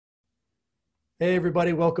Hey,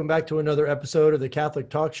 everybody. Welcome back to another episode of the Catholic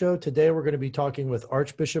Talk Show. Today, we're going to be talking with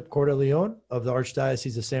Archbishop Cordileone of the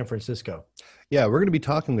Archdiocese of San Francisco. Yeah, we're going to be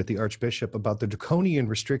talking with the Archbishop about the draconian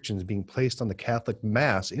restrictions being placed on the Catholic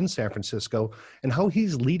Mass in San Francisco and how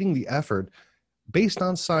he's leading the effort based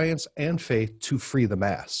on science and faith to free the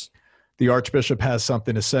Mass. The Archbishop has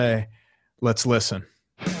something to say. Let's listen.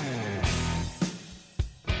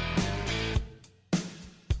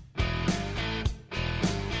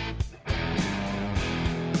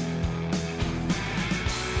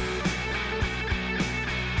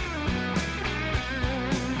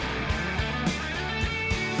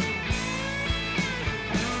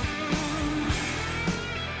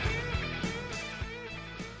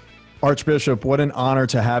 Archbishop, what an honor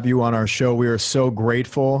to have you on our show. We are so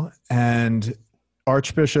grateful. And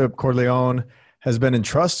Archbishop Cordileone has been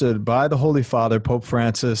entrusted by the Holy Father, Pope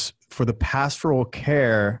Francis, for the pastoral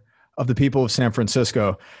care of the people of San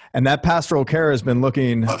Francisco. And that pastoral care has been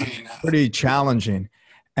looking pretty challenging.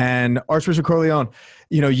 And Archbishop Cordileone,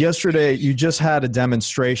 yesterday you just had a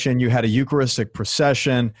demonstration, you had a Eucharistic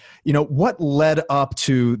procession. What led up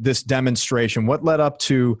to this demonstration? What led up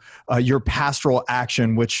to your pastoral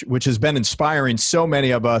action, which has been inspiring so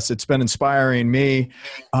many of us? It's been inspiring me.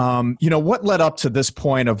 What led up to this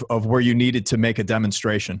point of where you needed to make a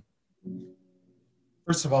demonstration?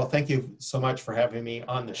 First of all, thank you so much for having me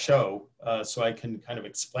on the show so I can kind of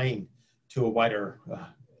explain to a wider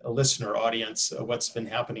a listener audience what's been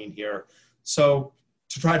happening here. So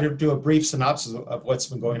to try to do a brief synopsis of what's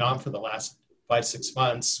been going on for the last 5-6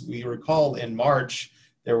 months, we recall in March,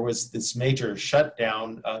 there was this major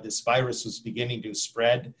shutdown. This virus was beginning to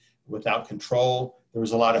spread without control. There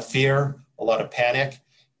was a lot of fear, a lot of panic,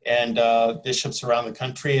 and bishops around the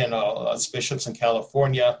country and us bishops in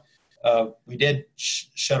California, we did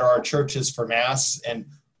shut our churches for Mass and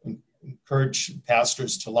encourage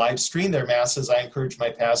pastors to live stream their Masses. I encourage my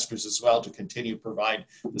pastors as well to continue to provide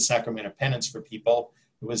the sacrament of penance for people.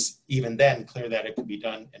 It was even then clear that it could be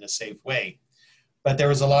done in a safe way. But there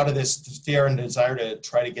was a lot of this fear and desire to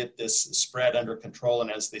try to get this spread under control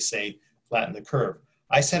and, as they say, flatten the curve.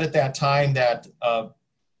 I said at that time that,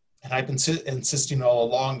 and I've been insisting all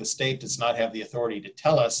along, the state does not have the authority to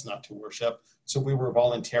tell us not to worship, so we were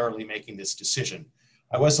voluntarily making this decision.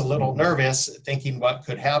 I was a little nervous thinking what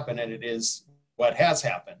could happen, and it is what has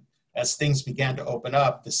happened. As things began to open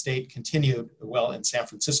up, the state continued, well, in San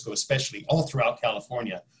Francisco especially, all throughout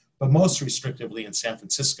California, but most restrictively in San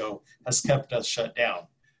Francisco, has kept us shut down.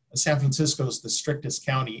 San Francisco is the strictest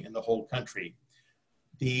county in the whole country.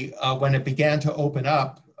 When it began to open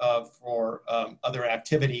up for other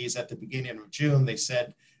activities at the beginning of June, they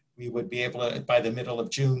said we would be able to, by the middle of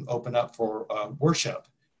June, open up for worship,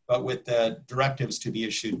 but with the directives to be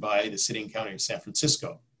issued by the City and County of San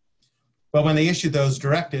Francisco. But when they issued those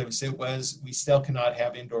directives, it was, we still cannot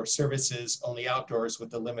have indoor services, only outdoors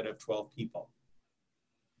with a limit of 12 people.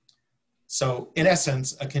 So in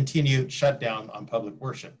essence, a continued shutdown on public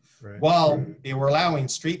worship. Right. While they were allowing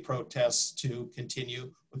street protests to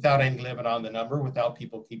continue without any limit on the number, without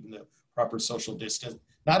people keeping the proper social distance,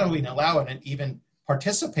 not only allowing it, even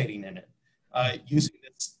participating in it. Using the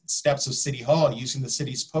steps of City Hall, using the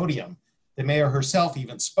city's podium. The mayor herself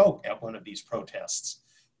even spoke at one of these protests.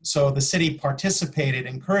 So the city participated,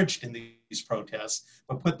 encouraged in these protests,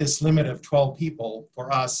 but put this limit of 12 people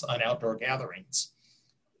for us on outdoor gatherings.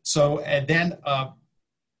 So, and then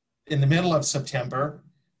in the middle of September,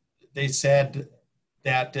 they said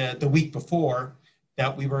that the week before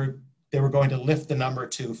that they were going to lift the number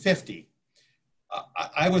to 50.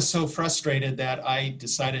 I was so frustrated that I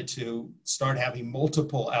decided to start having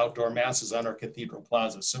multiple outdoor Masses on our Cathedral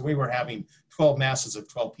Plaza. So we were having 12 Masses of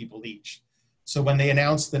 12 people each. So when they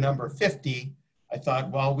announced the number 50, I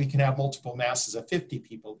thought, well, we can have multiple Masses of 50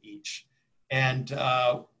 people each. And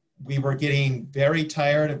we were getting very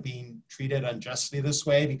tired of being treated unjustly this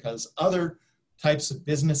way because other types of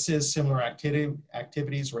businesses, similar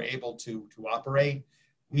activities were able to operate.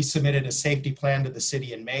 We submitted a safety plan to the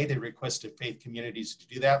city in May. They requested faith communities to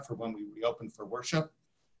do that for when we reopened for worship.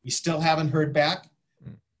 We still haven't heard back.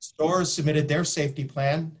 Stores submitted their safety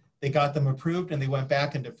plan. They got them approved and they went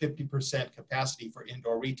back into 50% capacity for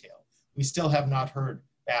indoor retail. We still have not heard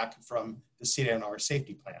back from the city on our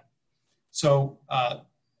safety plan. So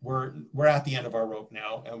we're at the end of our rope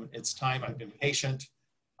now, and it's time. I've been patient.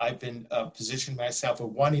 I've been positioning myself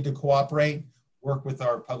of wanting to cooperate, work with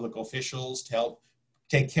our public officials to help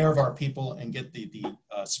take care of our people and get the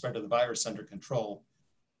spread of the virus under control.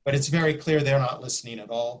 But it's very clear they're not listening at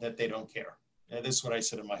all, that they don't care. And this is what I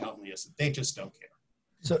said in my homily, is that they just don't care.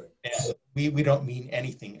 So and we don't mean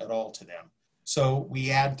anything at all to them. So we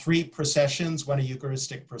had 3 processions, one a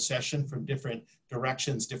Eucharistic procession from different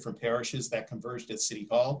directions, different parishes that converged at City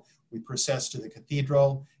Hall. We processed to the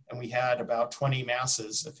cathedral, and we had about 20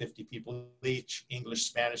 masses of 50 people each, English,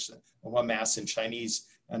 Spanish, and 1 mass in Chinese.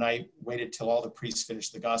 And I waited till all the priests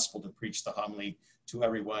finished the gospel to preach the homily to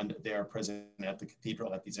everyone there present at the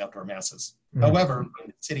cathedral at these outdoor masses. Mm-hmm. However, when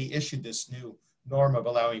the city issued this new norm of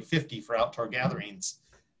allowing 50 for outdoor gatherings,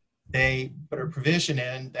 they put a provision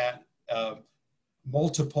in that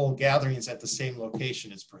multiple gatherings at the same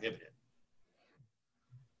location is prohibited.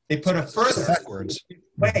 They put a further,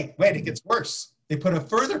 wait, it gets worse. They put a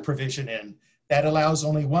further provision in that allows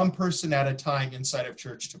only 1 person at a time inside of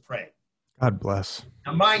church to pray. God bless.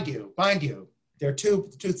 Now, mind you, there are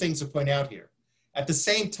two things to point out here. At the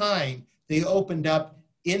same time, they opened up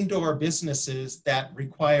indoor businesses that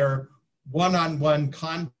require one-on-one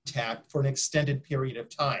contact for an extended period of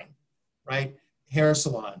time, right? Hair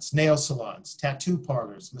salons, nail salons, tattoo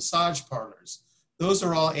parlors, massage parlors. Those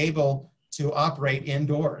are all able to operate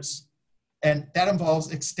indoors. And that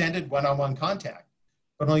involves extended one-on-one contact,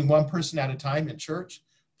 but only 1 person at a time in church.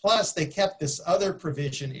 Plus, they kept this other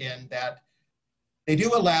provision in that they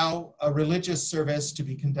do allow a religious service to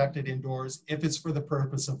be conducted indoors if it's for the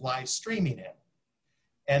purpose of live streaming it.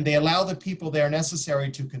 And they allow the people there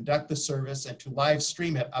necessary to conduct the service and to live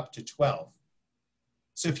stream it up to 12.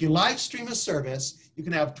 So if you live stream a service, you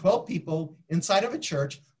can have 12 people inside of a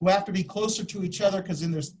church who have to be closer to each other because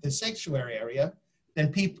in there's the sanctuary area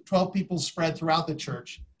than 12 people spread throughout the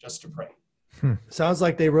church just to pray. Sounds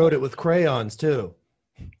like they wrote it with crayons too.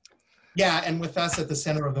 Yeah, and with us at the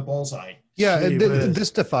center of the bullseye. Yeah,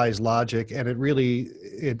 this defies logic, and it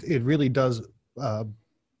really does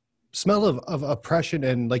smell of oppression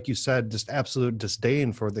and, like you said, just absolute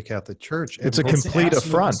disdain for the Catholic Church. It's a complete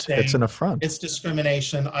affront. Disdain. It's an affront. It's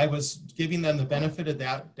discrimination. I was giving them the benefit of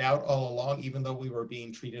that doubt all along, even though we were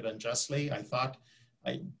being treated unjustly. I thought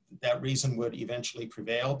that reason would eventually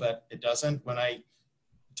prevail, but it doesn't. When I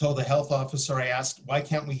told the health officer, I asked, why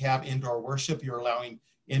can't we have indoor worship? You're allowing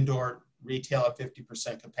indoor retail at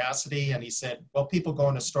 50% capacity. And he said, well, people go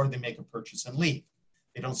in a store, they make a purchase and leave.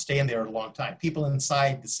 They don't stay in there a long time. People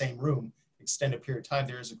inside the same room, extended period of time,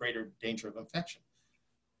 there is a greater danger of infection.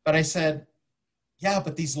 But I said, yeah,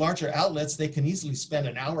 but these larger outlets, they can easily spend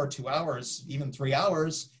an hour, 2 hours, even 3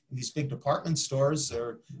 hours in these big department stores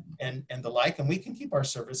and the like, and we can keep our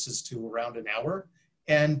services to around an hour.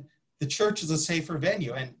 And the church is a safer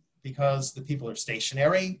venue. And because the people are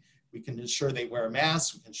stationary, we can ensure they wear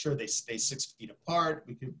masks. We can ensure they stay 6 feet apart.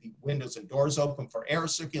 We can keep windows and doors open for air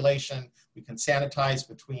circulation. We can sanitize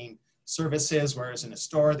between services, whereas in a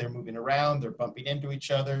store, they're moving around, they're bumping into each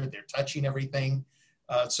other, they're touching everything.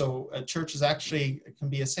 So a church is actually, it can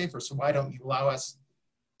be a safer. So why don't you allow us?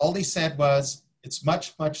 All he said was, it's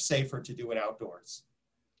much, much safer to do it outdoors.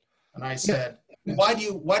 And I said, why do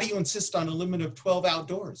you insist on a limit of 12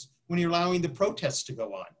 outdoors when you're allowing the protests to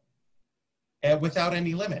go on without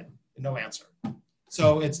any limit? No answer.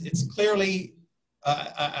 So it's clearly,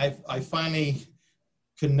 I finally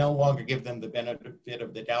could no longer give them the benefit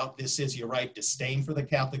of the doubt. This is, you're right, disdain for the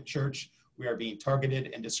Catholic Church. We are being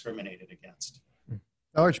targeted and discriminated against.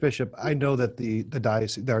 Archbishop, I know that the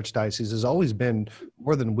Archdiocese has always been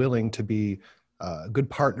more than willing to be good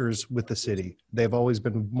partners with the city. They've always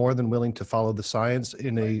been more than willing to follow the science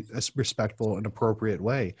in a respectful and appropriate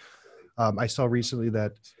way. I saw recently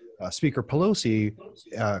that Speaker Pelosi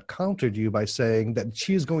countered you by saying that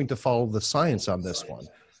she is going to follow the science on this one.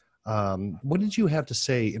 What did you have to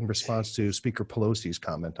say in response to Speaker Pelosi's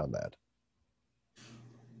comment on that?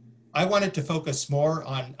 I wanted to focus more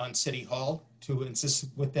on City Hall to insist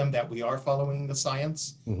with them that we are following the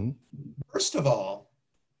science. Mm-hmm. First of all,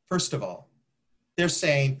 they're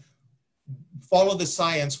saying, follow the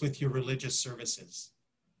science with your religious services.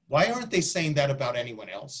 Why aren't they saying that about anyone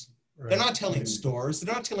else? Right. They're not telling stores,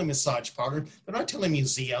 they're not telling massage parlors, they're not telling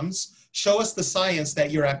museums, show us the science that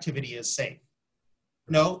your activity is safe.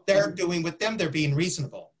 No, they're doing with them, they're being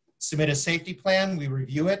reasonable. Submit a safety plan, we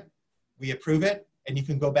review it, we approve it, and you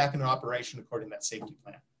can go back into operation according to that safety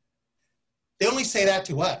plan. They only say that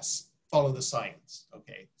to us, follow the science,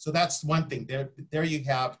 okay? So that's one thing, there you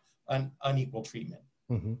have an unequal treatment.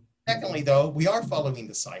 Mm-hmm. Secondly, though, we are following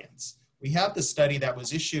the science. We have the study that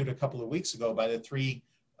was issued a couple of weeks ago by the 3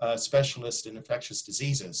 specialists in infectious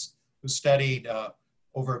diseases who studied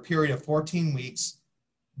over a period of 14 weeks,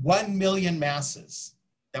 1 million masses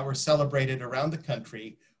that were celebrated around the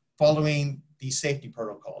country following these safety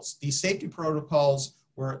protocols. These safety protocols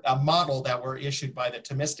were a model that were issued by the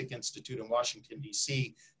Thomistic Institute in Washington,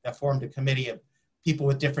 D.C. that formed a committee of people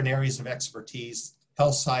with different areas of expertise,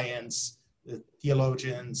 health science, the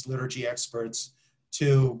theologians, liturgy experts,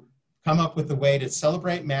 to come up with a way to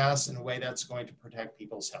celebrate Mass in a way that's going to protect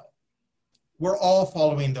people's health. We're all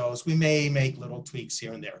following those. We may make little tweaks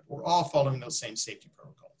here and there. We're all following those same safety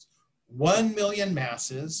protocols. 1 million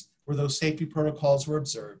Masses where those safety protocols were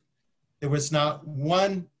observed. There was not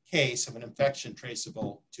one case of an infection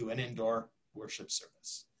traceable to an indoor worship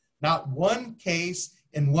service. Not one case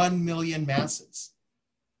in 1 million Masses.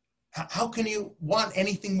 How can you want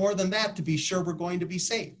anything more than that to be sure we're going to be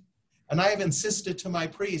safe? And I have insisted to my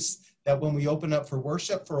priests that when we open up for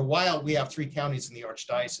worship, for a while, we have 3 counties in the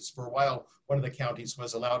Archdiocese. For a while, one of the counties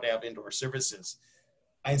was allowed to have indoor services.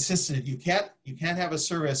 I insisted you can't have a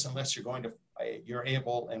service unless you're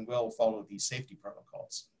able and will follow these safety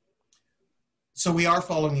protocols. So we are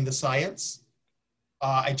following the science.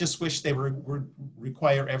 I just wish they would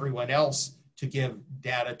require everyone else to give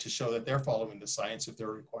data to show that they're following the science if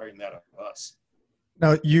they're requiring that of us.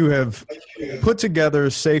 Now, you have put together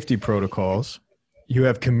safety protocols. You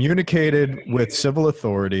have communicated with civil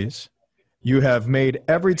authorities. You have made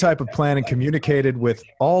every type of plan and communicated with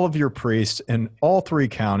all of your priests in all 3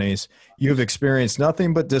 counties. You've experienced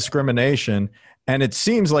nothing but discrimination. And it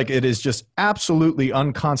seems like it is just absolutely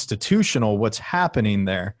unconstitutional what's happening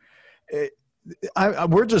there.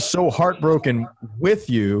 We're just so heartbroken with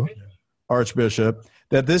you, Archbishop,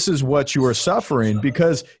 that this is what you are suffering,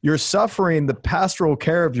 because you're suffering the pastoral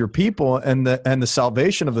care of your people and the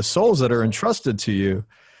salvation of the souls that are entrusted to you.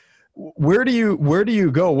 Where do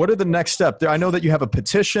you go? What are the next steps? I know that you have a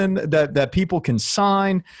petition that people can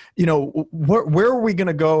sign. You know, where are we going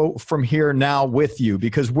to go from here now with you?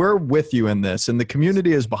 Because we're with you in this, and the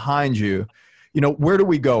community is behind you. You know, where do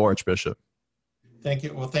we go, Archbishop? Thank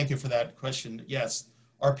you. Well, thank you for that question. Yes,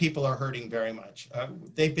 our people are hurting very much.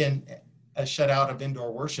 They've been shut out of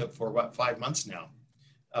indoor worship for 5 months now.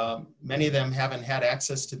 Many of them haven't had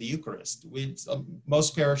access to the Eucharist.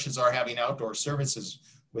 Most parishes are having outdoor services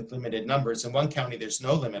with limited numbers. In one county, there's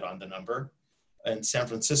no limit on the number. In San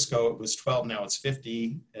Francisco, it was 12, now it's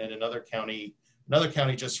 50. And another county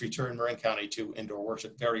just returned, Marin County, to indoor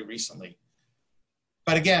worship very recently.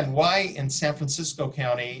 But again, why in San Francisco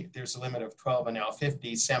County, there's a limit of 12 and now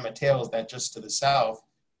 50. San Mateo, that just to the south,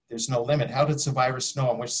 there's no limit. How does the virus know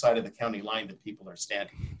on which side of the county line that people are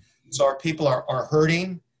standing? So our people are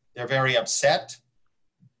hurting. They're very upset.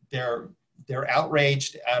 They're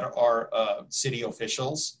outraged at our city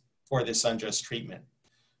officials for this unjust treatment.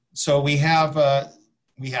 So we have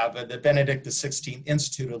the Benedict XVI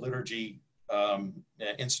Institute, a liturgy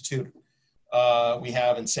institute. We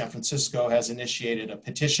have in San Francisco has initiated a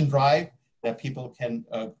petition drive that people can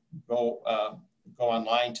go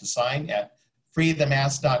online to sign at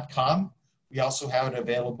freethemass.com. We also have it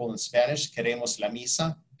available in Spanish,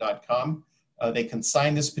 queremoslamisA.com. They can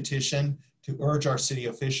sign this petition to urge our city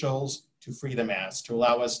officials to free the Mass, to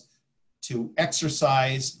allow us to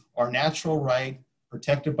exercise our natural right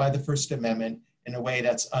protected by the First Amendment in a way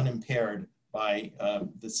that's unimpaired by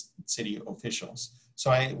the city officials.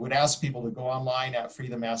 So I would ask people to go online at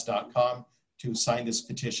freethemass.com to sign this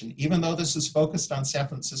petition. Even though this is focused on San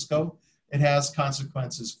Francisco, it has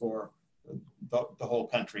consequences for the whole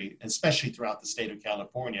country, especially throughout the state of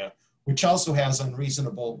California, which also has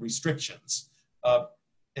unreasonable restrictions.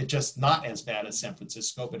 It's just not as bad as San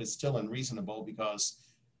Francisco, but it's still unreasonable because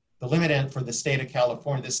the limit for the state of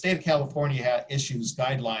California issues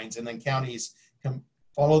guidelines, and then counties can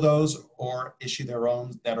follow those or issue their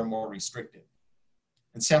own that are more restrictive.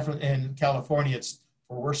 In California, it's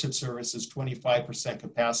for worship services, 25%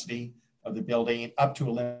 capacity of the building, up to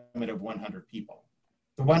a limit of 100 people.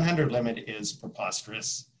 The 100 limit is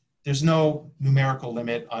preposterous. There's no numerical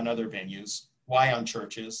limit on other venues. Why on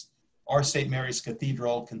churches? Our St. Mary's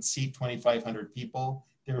Cathedral can seat 2,500 people.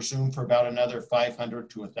 There's room for about another 500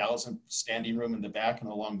 to 1,000 standing room in the back and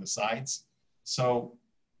along the sides. So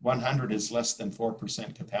 100 is less than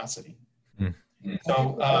 4% capacity.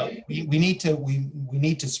 So we need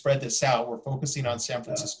to spread this out. We're focusing on San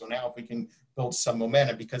Francisco now. If we can build some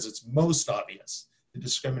momentum, because it's most obvious. The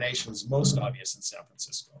discrimination is most obvious in San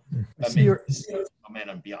Francisco.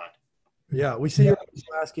 Momentum beyond. Yeah, we see you're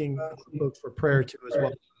asking folks for prayer too as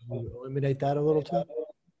well. Can you illuminate that a little too?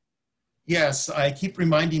 Yes, I keep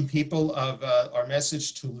reminding people of our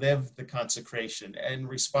message to live the consecration. In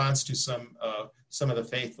response to some of the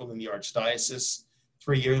faithful in the Archdiocese,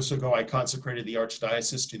 3 years ago, I consecrated the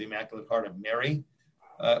Archdiocese to the Immaculate Heart of Mary.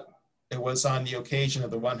 It was on the occasion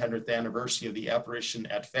of the 100th anniversary of the apparition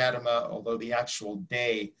at Fatima, although the actual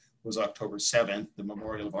day was October 7th, the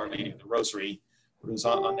memorial of Our Lady of the Rosary. It was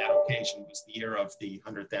on that occasion, it was the year of the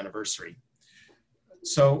 100th anniversary.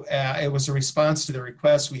 So it was a response to the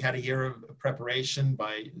request. We had a year of preparation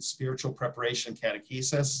by spiritual preparation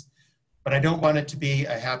catechesis, but I don't want it to be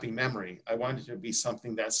a happy memory. I want it to be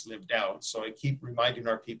something that's lived out. So I keep reminding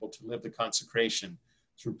our people to live the consecration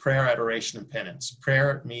through prayer, adoration, and penance.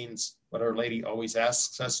 Prayer means what Our Lady always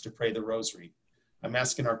asks us, to pray the rosary. I'm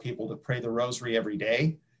asking our people to pray the rosary every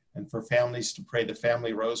day, and for families to pray the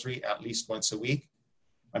family rosary at least once a week.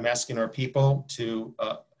 I'm asking our people to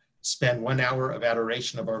spend 1 hour of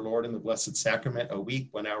adoration of our Lord in the Blessed Sacrament a week,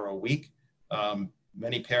 1 hour a week.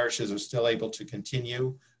 Many parishes are still able to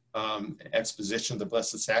continue exposition of the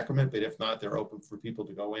Blessed Sacrament, but if not, they're open for people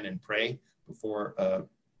to go in and pray before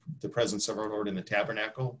the presence of our Lord in the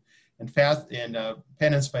tabernacle. And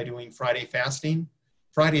penance by doing Friday fasting.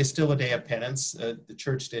 Friday is still a day of penance. The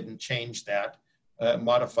church didn't change that,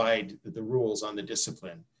 modified the rules on the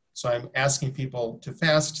discipline. So I'm asking people to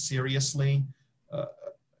fast seriously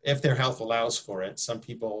if their health allows for it. Some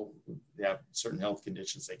people have certain health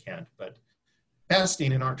conditions they can't, but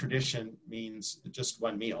fasting in our tradition means just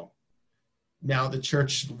one meal. Now the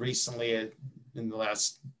church recently, in the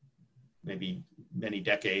last maybe many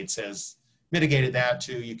decades, has mitigated that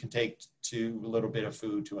to you can take to a little bit of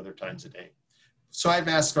food 2 other times a day. So I've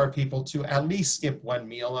asked our people to at least skip one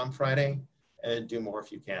meal on Friday and do more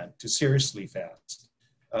if you can, to seriously fast.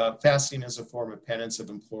 Fasting is a form of penance, of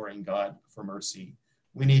imploring God for mercy.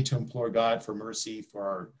 We need to implore God for mercy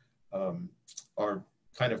for our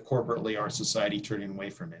kind of corporately, our society turning away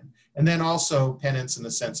from him. And then also penance in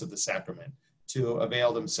the sense of the sacrament, to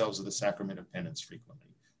avail themselves of the sacrament of penance frequently.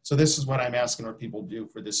 So this is what I'm asking our people to do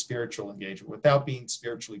for this spiritual engagement. Without being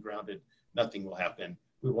spiritually grounded, nothing will happen.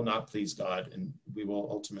 We will not please God, and we will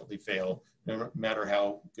ultimately fail, no matter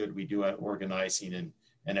how good we do at organizing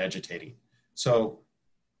and agitating. So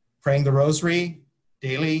praying the rosary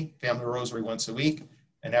daily, family rosary once a week,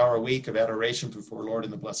 1 hour a week of adoration before Lord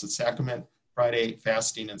in the Blessed Sacrament, Friday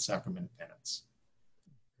fasting and sacrament of penance.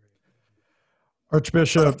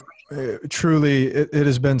 Archbishop, truly, it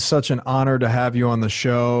has been such an honor to have you on the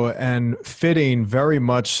show, and fitting very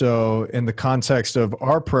much so in the context of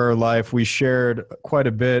our prayer life. We shared quite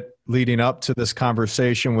a bit leading up to this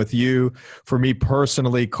conversation with you. For me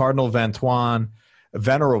personally,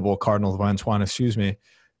 Venerable Cardinal Vantuan,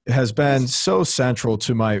 has been so central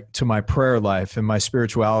to my prayer life and my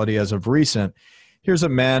spirituality as of recent. Here's a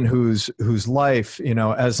man whose life,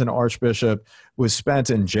 as an archbishop, was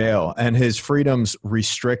spent in jail and his freedoms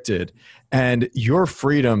restricted. And your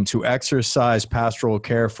freedom to exercise pastoral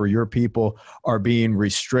care for your people are being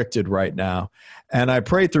restricted right now. And I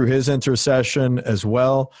pray through his intercession as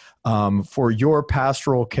well for your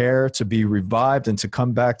pastoral care to be revived and to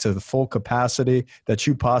come back to the full capacity that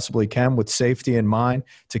you possibly can, with safety in mind,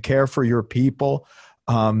 to care for your people.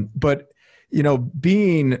 But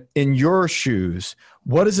being in your shoes,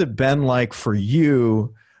 what has it been like for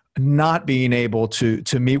you not being able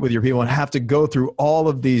to meet with your people and have to go through all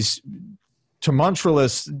of these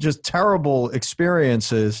tumultuous, just terrible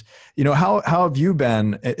experiences? How have you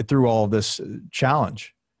been through all this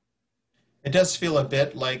challenge? It does feel a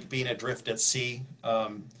bit like being adrift at sea,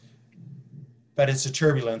 but it's a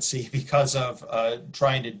turbulent sea because of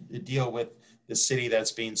trying to deal with the city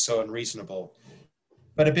that's being so unreasonable.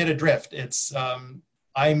 But a bit adrift. It's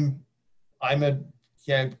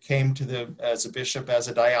came to as a bishop as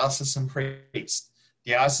a diocesan priest.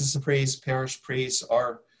 Diocesan priests, parish priests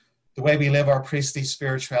are the way we live. Our priestly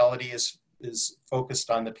spirituality is focused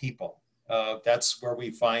on the people. That's where we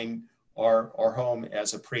find our home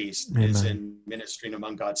as a priest. Amen. Is in ministering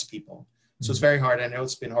among God's people. So it's very hard. I know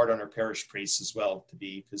it's been hard on our parish priests as well to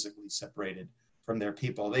be physically separated from their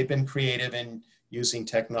people. They've been creative in using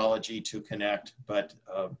technology to connect, but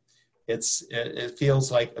it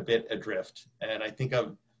feels like a bit adrift. And I think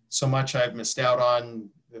of so much I've missed out on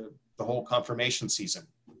the whole confirmation season.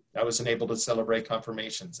 I wasn't able to celebrate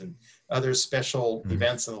confirmations and other special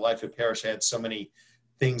events in the life of parish. I had so many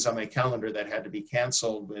things on my calendar that had to be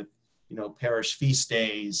canceled, with parish feast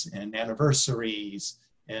days and anniversaries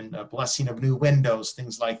and a blessing of new windows,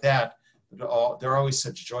 things like that. There are always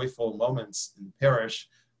such joyful moments in parish.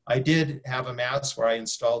 I did have a mass where I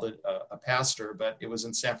installed a pastor, but it was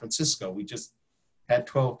in San Francisco. We just had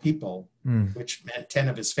 12 people, which meant 10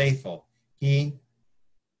 of his faithful.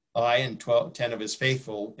 I, and 10 of his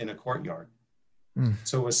faithful in a courtyard.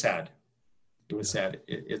 So it was sad. It was sad.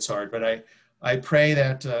 It's hard, but I pray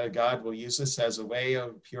that God will use this as a way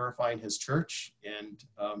of purifying his church and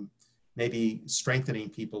maybe strengthening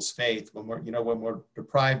people's faith. When we're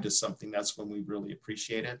deprived of something, that's when we really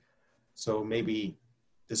appreciate it. So maybe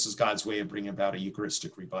this is God's way of bringing about a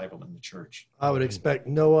Eucharistic revival in the church. I would expect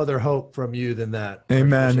no other hope from you than that.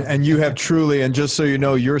 Amen. And you have truly, and just so you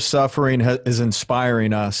know, your suffering is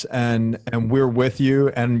inspiring us, and we're with you,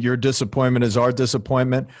 and your disappointment is our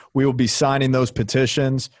disappointment. We will be signing those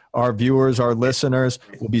petitions. Our viewers, our listeners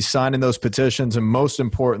will be signing those petitions. And most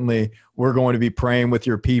importantly, we're going to be praying with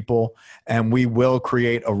your people, and we will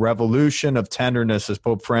create a revolution of tenderness, as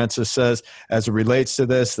Pope Francis says, as it relates to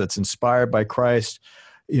this, that's inspired by Christ.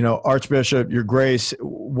 You know, Archbishop, Your Grace,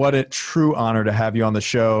 what a true honor to have you on the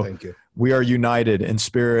show. Thank you. We are united in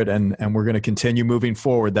spirit, and we're going to continue moving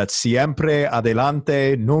forward. That's siempre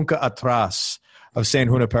adelante, nunca atrás of St.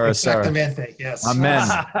 Junipero Serra. Exactamente, yes. Amen.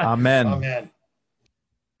 Amen. Amen.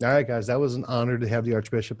 All right, guys, that was an honor to have the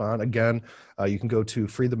Archbishop on. Again, you can go to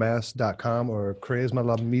freethemass.com or Charisma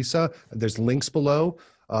La Misa. There's links below.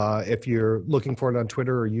 If you're looking for it on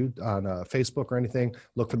Twitter or on Facebook or anything,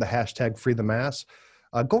 look for the hashtag #FreeTheMass.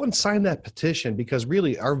 Go and sign that petition, because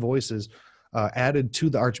really our voices added to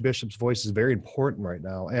the Archbishop's voice is very important right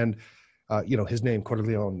now. And, you know, his name,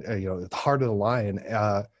 Cordileone, you know, the heart of the lion.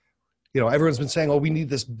 You know, everyone's been saying, oh, we need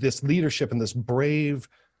this leadership and this brave,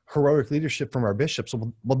 heroic leadership from our bishops.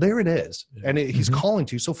 Well, there it is. And he's calling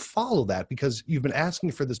to you. So follow that, because you've been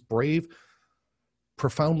asking for this brave,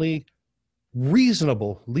 profoundly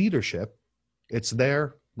reasonable leadership. It's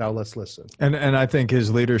there. Now let's listen. And I think his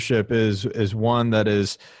leadership is one that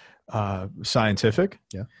is scientific.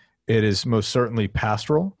 Yeah. It is most certainly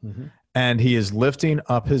pastoral. Mm-hmm. And he is lifting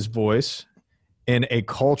up his voice in a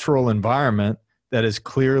cultural environment that is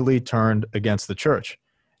clearly turned against the church.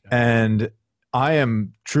 Yeah. And I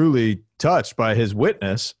am truly touched by his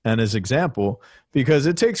witness and his example, because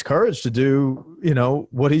it takes courage to do, you know,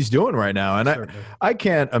 what he's doing right now. And I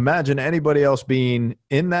can't imagine anybody else being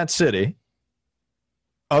in that city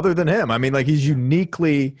other than him. I mean, like, he's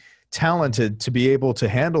uniquely talented to be able to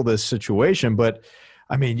handle this situation. But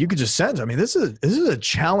I mean, you could just sense, I mean, this is a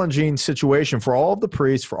challenging situation for all of the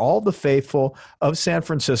priests, for all of the faithful of San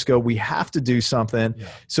Francisco. We have to do something. Yeah.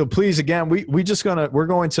 So please, again, we're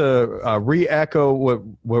going to re-echo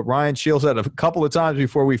what Ryan Shields said a couple of times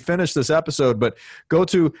before we finish this episode, but go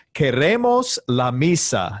to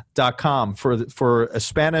queremoslamisa.com for a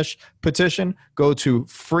Spanish petition. Go to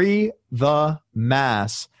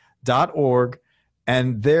freethemass.org.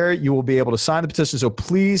 And there you will be able to sign the petition. So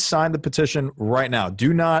please sign the petition right now.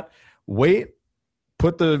 Do not wait.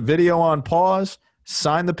 Put the video on pause.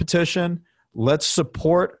 Sign the petition. Let's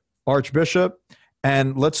support Archbishop,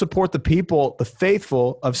 and let's support the people, the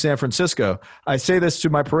faithful of San Francisco. I say this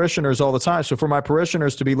to my parishioners all the time. So for my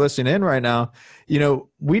parishioners to be listening in right now, you know,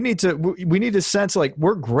 we need to sense like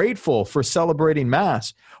we're grateful for celebrating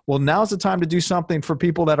Mass. Well, now's the time to do something for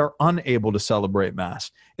people that are unable to celebrate Mass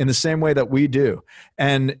in the same way that we do.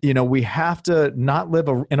 And, you know, we have to not live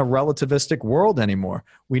in a relativistic world anymore.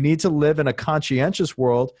 We need to live in a conscientious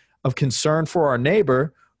world of concern for our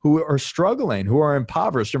neighbor who are struggling, who are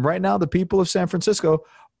impoverished. And right now, the people of San Francisco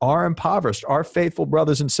are impoverished, our faithful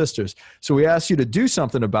brothers and sisters. So we ask you to do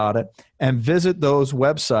something about it and visit those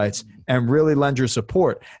websites and really lend your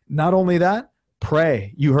support. Not only that,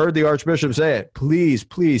 pray. You heard the Archbishop say it. Please,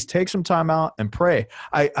 please take some time out and pray.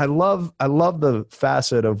 I love the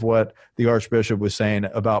facet of what the Archbishop was saying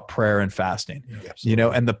about prayer and fasting, you know,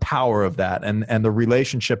 and the power of that and the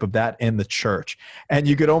relationship of that in the church. And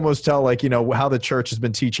you could almost tell, like, you know, how the church has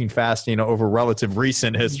been teaching fasting over relative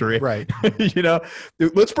recent history. Right. You know,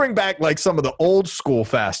 let's bring back like some of the old school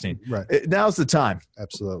fasting. Right. Now's the time.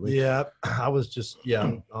 Absolutely. Yeah. I was just,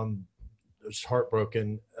 just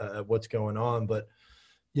heartbroken at what's going on. But,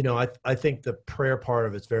 you know, I think the prayer part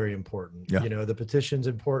of it's very important. Yeah. You know, the petition's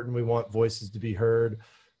important. We want voices to be heard.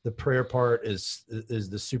 The prayer part is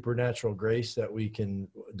the supernatural grace that we can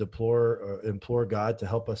deplore or implore God to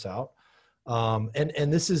help us out.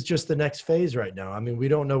 And this is just the next phase right now. I mean, we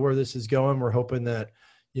don't know where this is going. We're hoping that,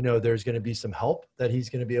 you know, there's going to be some help that he's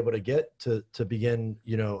going to be able to get to begin,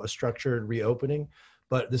 you know, a structured reopening.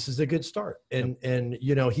 But this is a good start. And,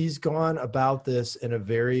 you know, he's gone about this in a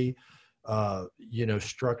very, you know,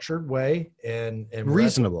 structured way and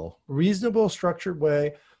reasonable, structured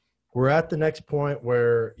way. We're at the next point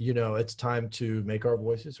where, you know, it's time to make our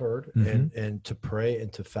voices heard and to pray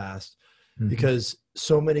and to fast because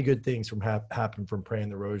so many good things happen from praying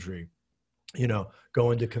the rosary, you know,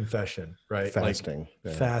 going to confession, right? Fasting,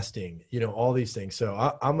 fasting, you know, all these things. So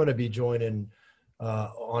I'm going to be joining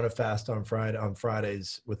on a fast on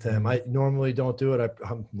Fridays with him. I normally don't do it.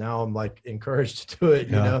 I'm like encouraged to do it,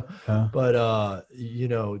 you know, but, you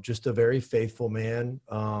know, just a very faithful man,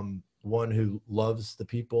 one who loves the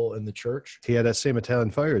people in the church. He had that same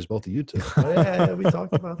Italian fire as both of you two. Yeah, we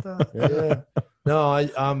talked about that. No,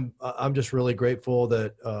 I'm just really grateful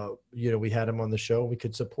that we had him on the show and we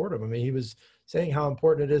could support him. I mean, he was saying how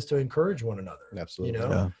important it is to encourage one another.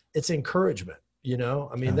 Absolutely. It's encouragement.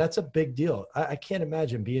 I mean, that's a big deal. I can't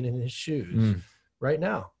imagine being in his shoes right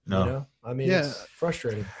now. No. I mean, it's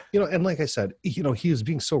frustrating. And like I said, he was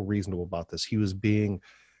being so reasonable about this. He's being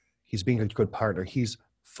a good partner. He's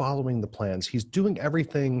following the plans. He's doing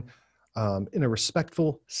everything in a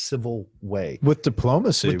respectful, civil way, with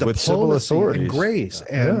diplomacy, with civil authorities, and grace.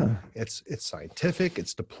 And it's scientific,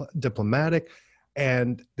 it's diplomatic,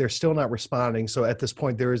 and they're still not responding. So at this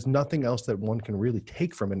point, there is nothing else that one can really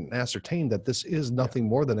take from it and ascertain that this is nothing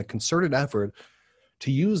more than a concerted effort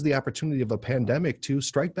to use the opportunity of a pandemic to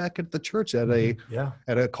strike back at the church at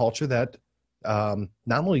a culture that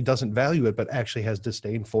not only doesn't value it, but actually has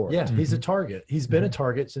disdain for it. He's a target. He's been a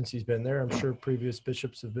target since he's been there. I'm sure previous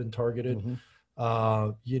bishops have been targeted.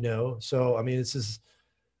 So I mean, this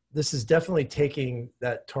is definitely taking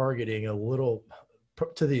that targeting a little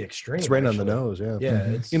to the extreme. It's right on the nose.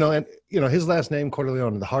 His last name,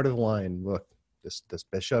 Cordileone, the heart of the lion. Look, this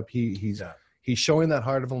bishop, he's showing that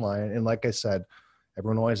heart of the lion. And like I said,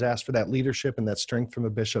 everyone always asks for that leadership and that strength from a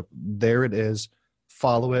bishop. There it is.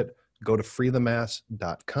 Follow it. Go to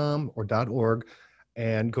freethemass.com or .org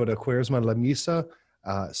and go to Quaresma La Misa.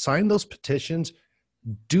 Sign those petitions.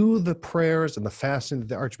 Do the prayers and the fasting that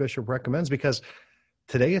the Archbishop recommends, because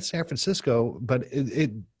today it's San Francisco, but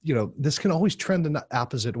this can always trend in the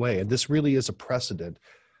opposite way. And this really is a precedent.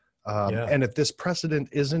 And if this precedent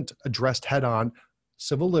isn't addressed head on,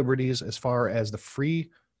 civil liberties as far as the free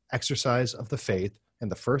exercise of the faith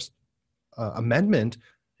and the First Amendment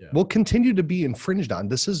will continue to be infringed on.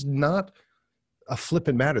 This is not a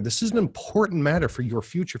flippant matter. This is an important matter for your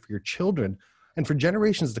future, for your children, and for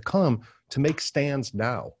generations to come, to make stands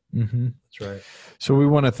now. That's right. So we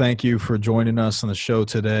want to thank you for joining us on the show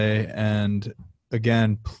today. And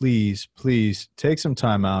again, please take some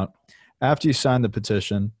time out after you sign the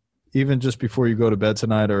petition, even just before you go to bed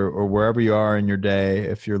tonight or wherever you are in your day.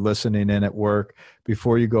 If you're listening in at work,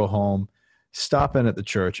 before you go home, stop in at the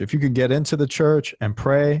church. If you can get into the church and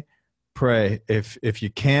pray. If you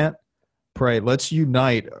can't, pray. Let's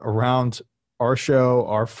unite around our show,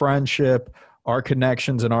 our friendship, our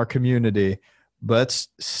connections, and our community. Let's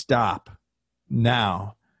stop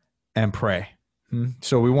now and pray.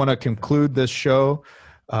 So we want to conclude this show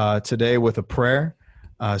today with a prayer.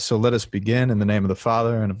 So let us begin in the name of the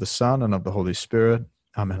Father, and of the Son, and of the Holy Spirit.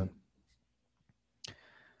 Amen.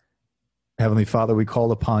 Heavenly Father, we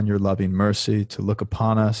call upon your loving mercy to look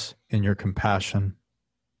upon us in your compassion.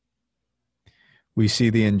 We see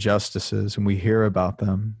the injustices and we hear about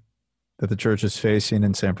them that the church is facing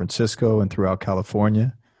in San Francisco and throughout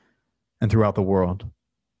California and throughout the world.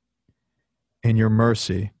 In your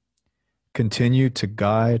mercy, continue to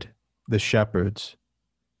guide the shepherds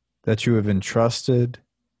that you have entrusted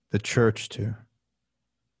the church to.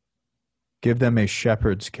 Give them a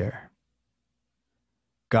shepherd's care.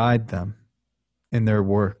 Guide them in their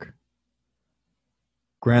work.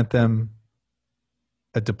 Grant them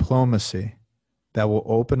a diplomacy that will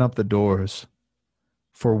open up the doors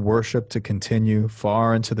for worship to continue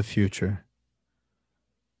far into the future.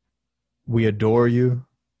 We adore you.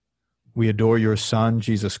 We adore your Son,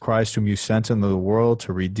 Jesus Christ, whom you sent into the world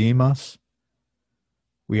to redeem us.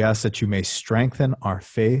 We ask that you may strengthen our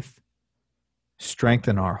faith,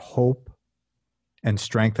 strengthen our hope, and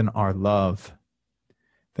strengthen our love,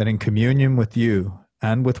 that in communion with you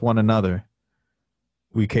and with one another,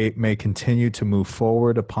 we may continue to move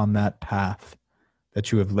forward upon that path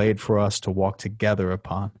that you have laid for us to walk together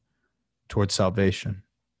upon towards salvation.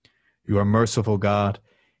 You are merciful, God.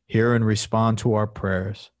 Hear and respond to our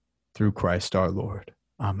prayers through Christ our Lord.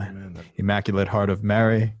 Amen. Immaculate Heart of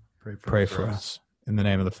Mary, pray for us. In the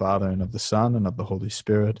name of the Father, and of the Son, and of the Holy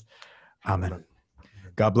Spirit. Amen.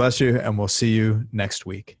 God bless you, and we'll see you next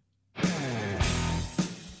week.